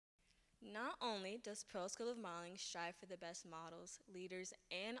Not only does Pearl School of Modeling strive for the best models, leaders,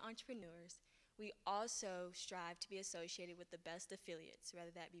 and entrepreneurs, we also strive to be associated with the best affiliates,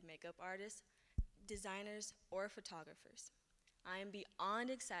 whether that be makeup artists, designers, or photographers. I am beyond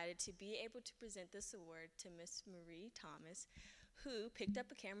excited to be able to present this award to Miss Marie Thomas, who picked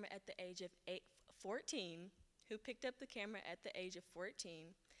up a camera at the age of 14, who picked up the camera at the age of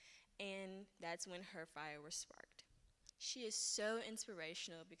 14, and that's when her fire was sparked. She is so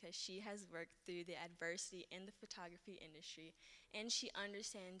inspirational because she has worked through the adversity in the photography industry, and she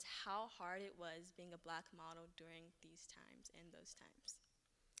understands how hard it was being a black model during these times and those times.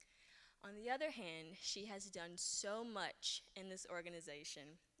 On the other hand, she has done so much in this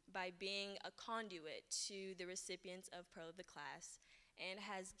organization by being a conduit to the recipients of Pearl of the Class, and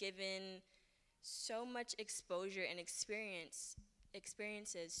has given so much exposure and experiences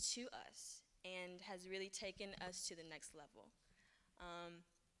to us, and has really taken us to the next level. Um,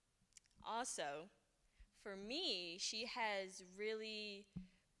 Also, for me, she has really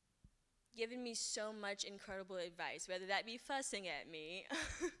given me so much incredible advice, whether that be fussing at me.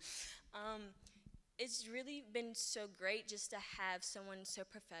 um, it's really been so great just to have someone so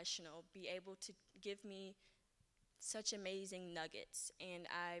professional be able to give me such amazing nuggets, and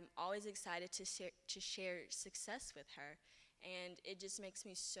I'm always excited to share success with her, and it just makes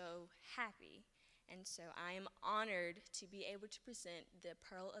me so happy. And so I am honored to be able to present the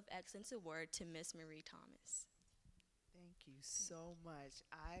Pearl of Excellence Award to Miss Marie Thomas. Thank you so much.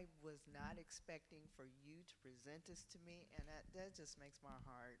 I was not expecting for you to present this to me, and that just makes my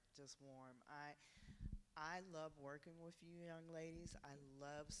heart just warm. I love working with you young ladies. I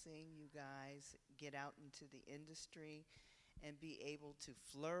love seeing you guys get out into the industry and be able to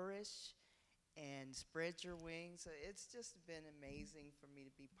flourish and spread your wings. So it's just been amazing for me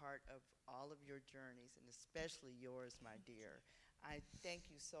to be part of all of your journeys, and especially yours, my dear. I thank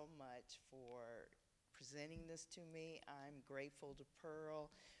you so much for presenting this to me. I'm grateful to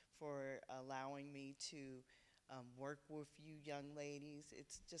Pearl for allowing me to work with you young ladies.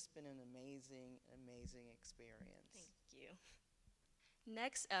 It's just been an amazing, amazing experience. Thank you.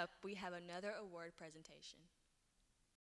 Next up, we have another award presentation.